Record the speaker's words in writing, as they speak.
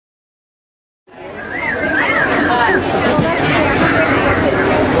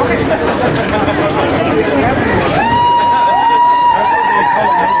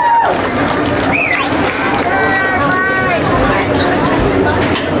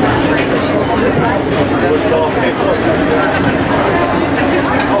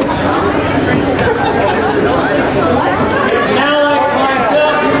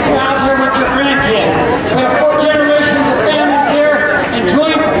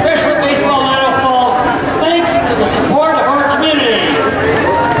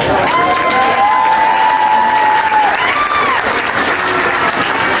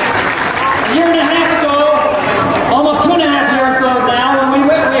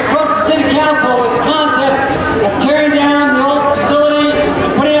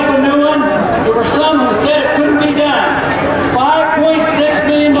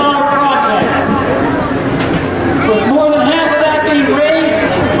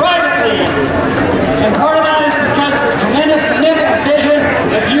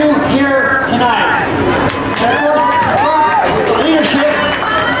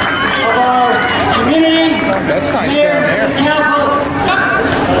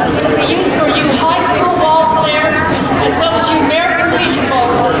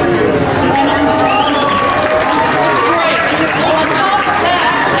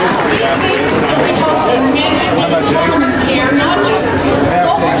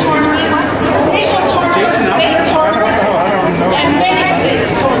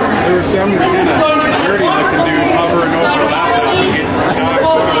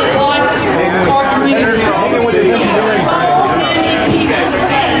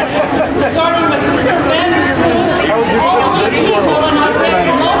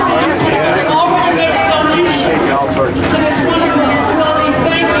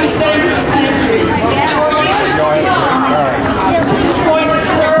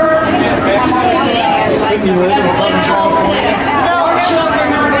like you live in Southern California. Our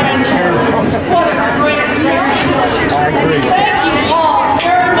children are going to what a great experience. Thank you all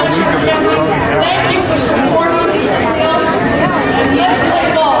very much for coming. Thank you for supporting these young and let's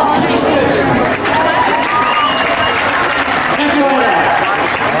play ball pretty soon. Thank you all that.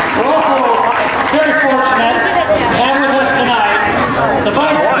 We're also very fortunate to have with us tonight the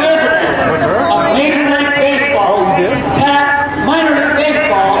Vice President of Major League Baseball, Minor League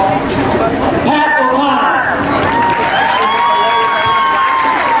Baseball, Pat O'Connor.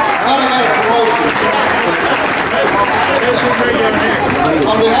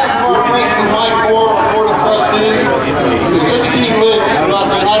 On behalf of our president, Mike Ford, our Board of Trustees, the 16 leagues throughout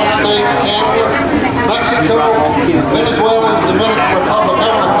the United States, Canada, Mexico, Venezuela, and the Dominican Republic, I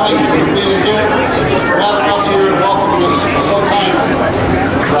want to thank you for being here, for having us here and welcoming us so kindly.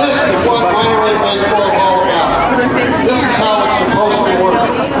 This is what minor league baseball is all about. This is how it's supposed to work.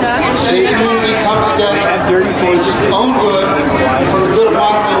 The city community comes together for its own good, and for the good of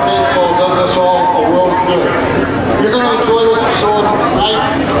minor league baseball does us all a world of good. You're going to enjoy this facility tonight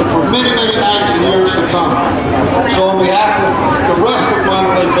and for many, many nights and years to come. So on behalf of the rest of minor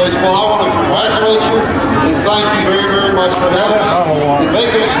league baseball, I want to congratulate you and thank you very, very much for having us and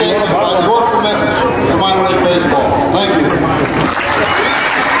making a statement about your commitment to minor league baseball. Thank you.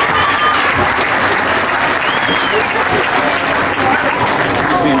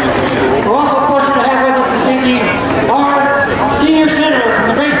 We're also fortunate to have with us this evening our senior senator from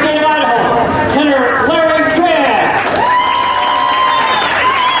the great state of Idaho, Senator Larry.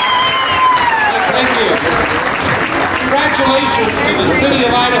 Thank you. Congratulations to the city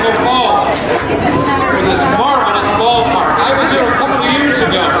of Idaho Falls for this marvelous ballpark. I was here a couple of years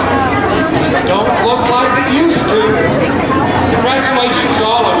ago. Don't look like it used to. Congratulations to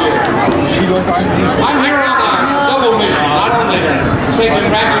all of you. I'm here on a double mission, not only to say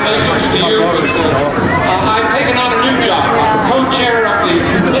congratulations to you, but I've taken on a new job. I'm co-chair of the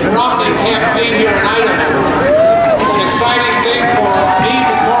Mitt and Larry campaign here in Idaho. It's an exciting thing for me,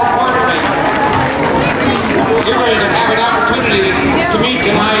 but more importantly, you're going to have an opportunity to meet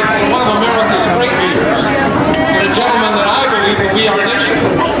tonight one of America's great leaders, and a gentleman that I believe will be our next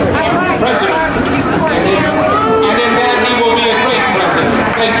president. And in that, he will be a great president.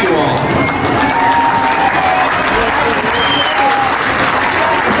 Thank you all.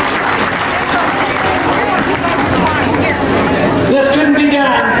 This couldn't be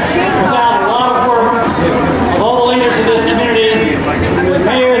done without a lot of work of all the leaders of this community, the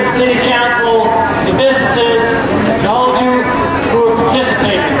mayor, the city council, the businesses, and all of you who are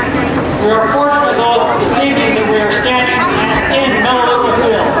participating. We are fortunate, though, this evening that we are standing in Melaleuca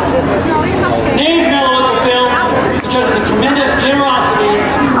Field. Named Melaleuca Field because of the tremendous generosity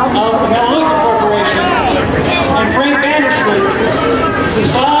of the Melaleuca Corporation and Frank Vandersloot, who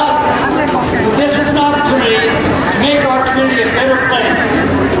saw that this was an opportunity to make our community a better place,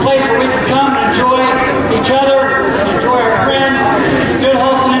 a place where we can come and enjoy each other, enjoy our friends, good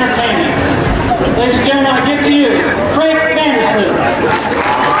wholesome entertainment. Ladies and gentlemen, I give to you Frank Vandersloot.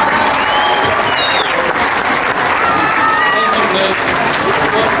 Thank you, Nick.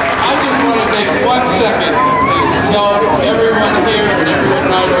 I just want to take 1 second to tell everyone here and everyone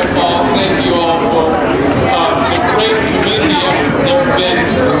in Idaho Falls, thank you all for the great community effort. There have been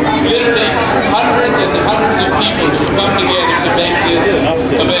literally hundreds and hundreds of people who come together to make this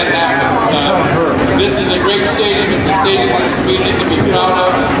event happen. This is a great stadium. It's a stadium this community can be proud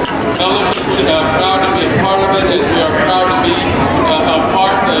of. Melaleuca is proud to be a part of it, and we are proud to be a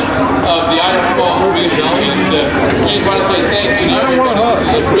part of the Idaho Falls community. And we just want to say thank you to everybody. This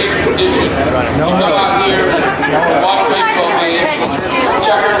is a great tradition to come out here and watch baseball games.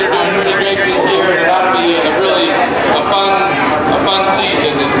 Chuckers are doing pretty great this year, and it ought to be a fun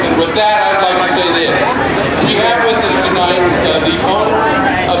season. And with that, I'd like to say this. We have with us tonight the owner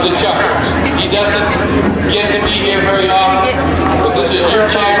of the Chuckers. He doesn't get to be here very often, but this is your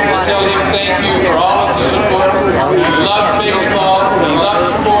chance to tell him thank you for all of the support. He loves baseball, he loves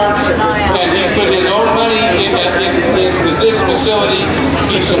sports, and he's put his own money into this facility.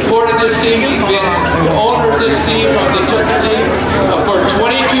 He supported this team. He's been the owner of this team, of the Chucker team, for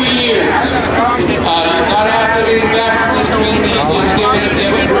 22 years.